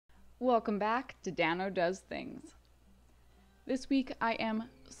Welcome back to Dano Does Things. This week I am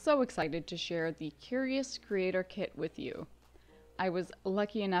so excited to share the Curious Creator Kit with you. I was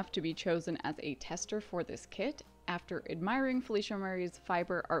lucky enough to be chosen as a tester for this kit after admiring Felicia Murray's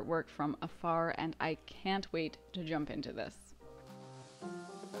fiber artwork from afar, and I can't wait to jump into this.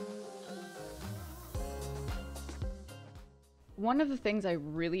 One of the things I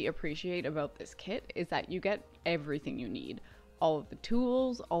really appreciate about this kit is that you get everything you need. All of the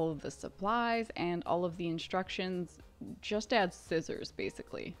tools, all of the supplies, and all of the instructions. Just add scissors,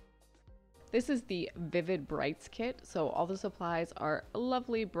 basically. This is the Vivid Brights kit, so all the supplies are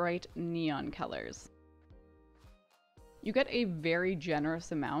lovely bright neon colors. You get a very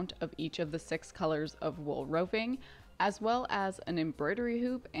generous amount of each of the 6 colors of wool roving, as well as an embroidery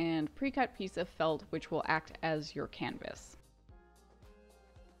hoop and pre-cut piece of felt which will act as your canvas.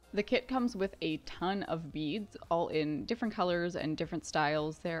 The kit comes with a ton of beads, all in different colors and different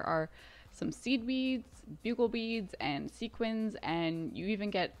styles. There are some seed beads, bugle beads, and sequins, and you even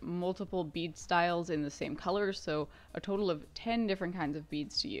get multiple bead styles in the same color, so a total of 10 different kinds of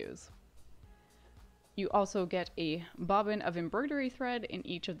beads to use. You also get a bobbin of embroidery thread in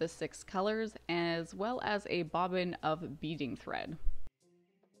each of the 6 colors, as well as a bobbin of beading thread.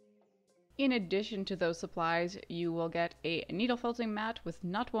 In addition to those supplies, you will get a needle felting mat with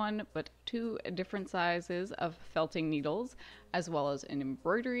not 1, but 2 different sizes of felting needles, as well as an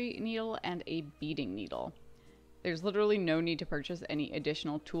embroidery needle and a beading needle. There's literally no need to purchase any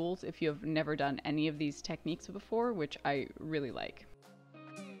additional tools if you have never done any of these techniques before, which I really like.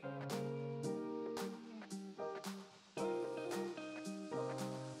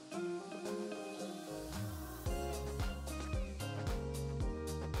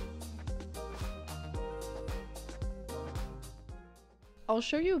 I'll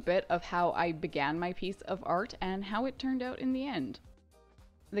show you a bit of how I began my piece of art and how it turned out in the end.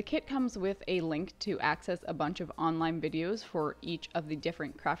 The kit comes with a link to access a bunch of online videos for each of the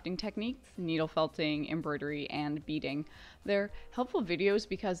different crafting techniques: needle felting, embroidery, and beading. They're helpful videos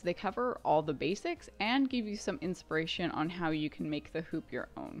because they cover all the basics and give you some inspiration on how you can make the hoop your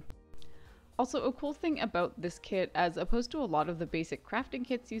own. Also, a cool thing about this kit, as opposed to a lot of the basic crafting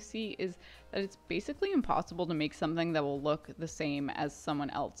kits you see, is that it's basically impossible to make something that will look the same as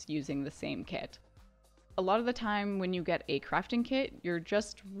someone else using the same kit. A lot of the time when you get a crafting kit, you're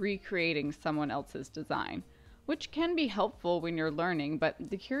just recreating someone else's design, which can be helpful when you're learning, but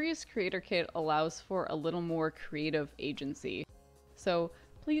the Curious Creator Kit allows for a little more creative agency. So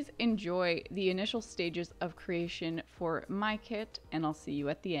please enjoy the initial stages of creation for my kit, and I'll see you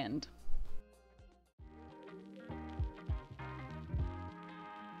at the end.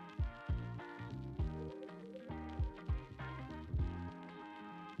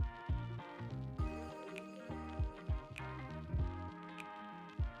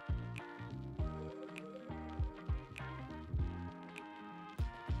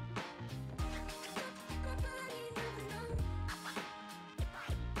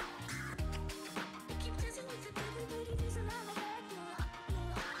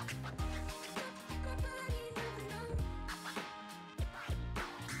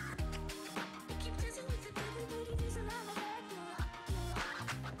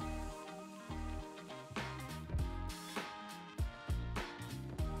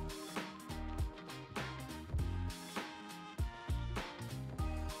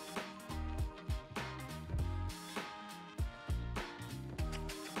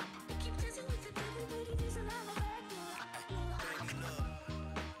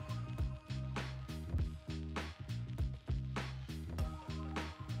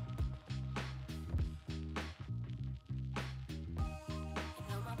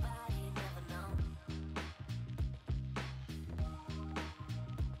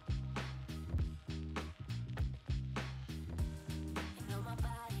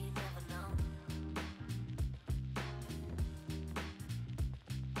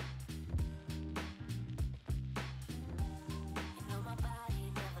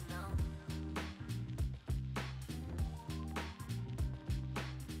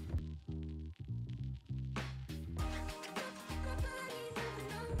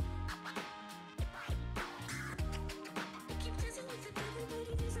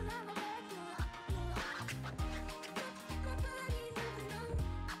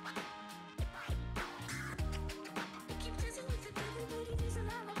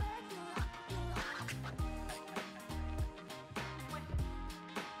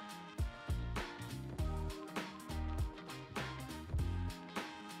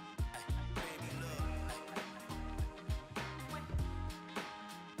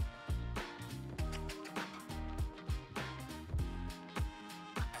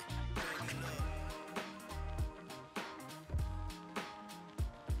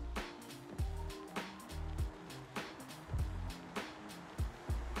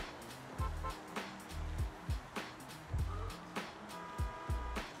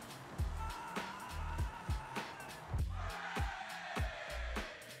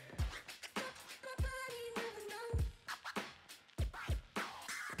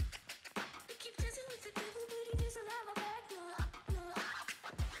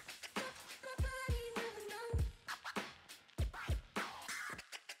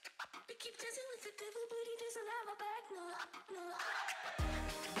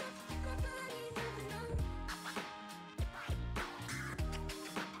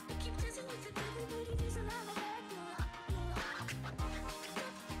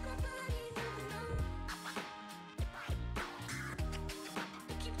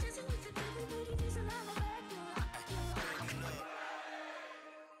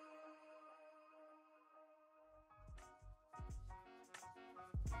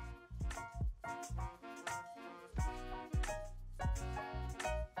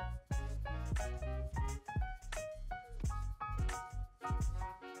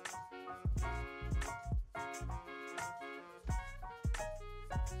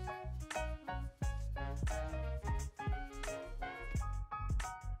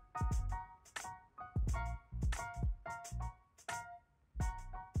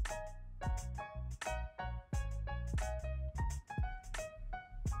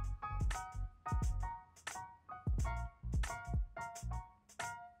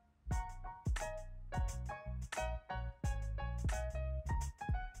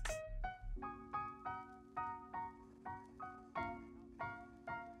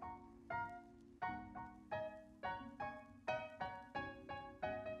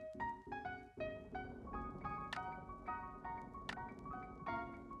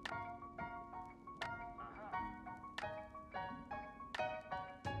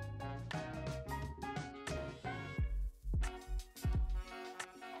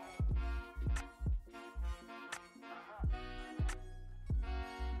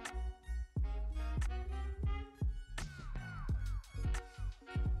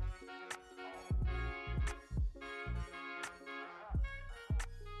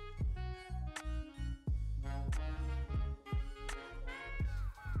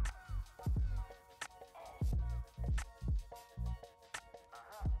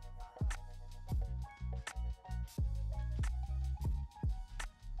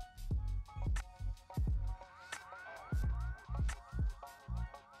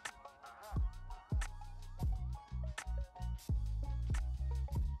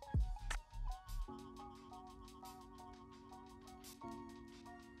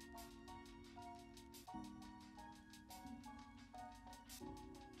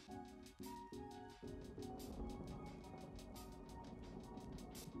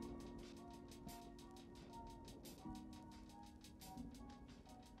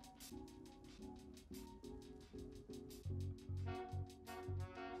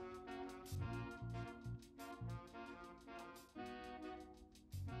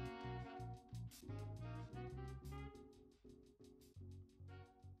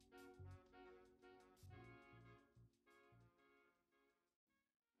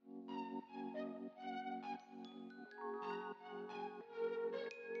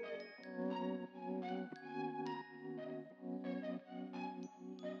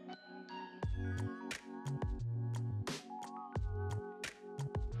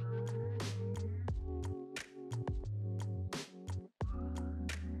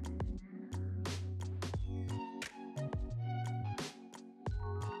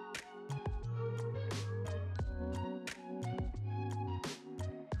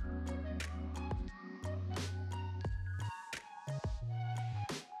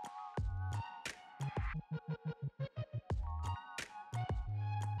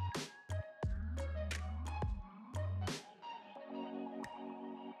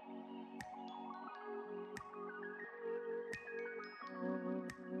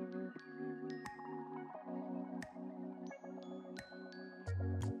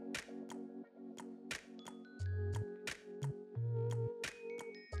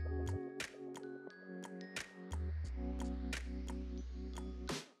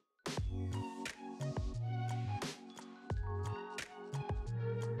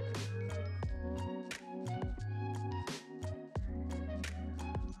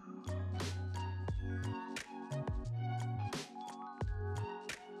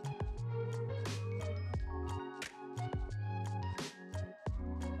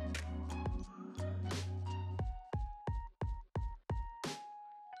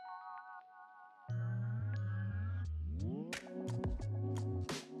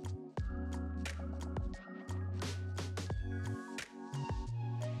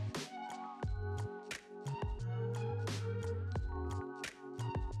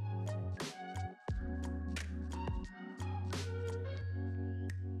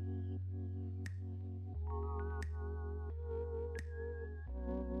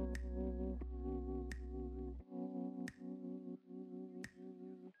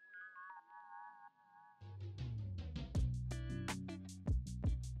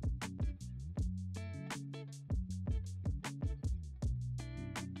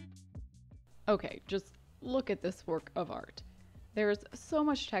 Okay, just look at this work of art. There's so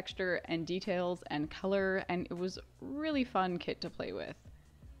much texture and details and color, and it was really fun kit to play with.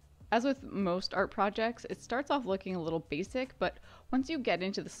 As with most art projects, it starts off looking a little basic, but once you get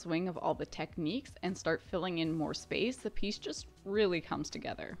into the swing of all the techniques and start filling in more space, the piece just really comes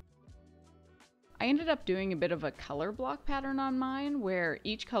together. I ended up doing a bit of a color block pattern on mine, where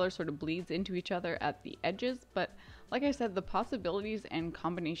each color sort of bleeds into each other at the edges, but like I said, the possibilities and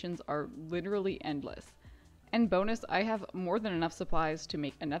combinations are literally endless. And bonus, I have more than enough supplies to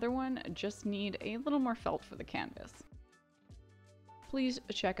make another one, just need a little more felt for the canvas. Please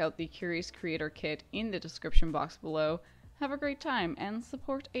check out the Curious Creator Kit in the description box below. Have a great time and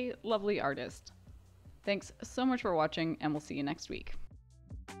support a lovely artist. Thanks so much for watching, and we'll see you next week.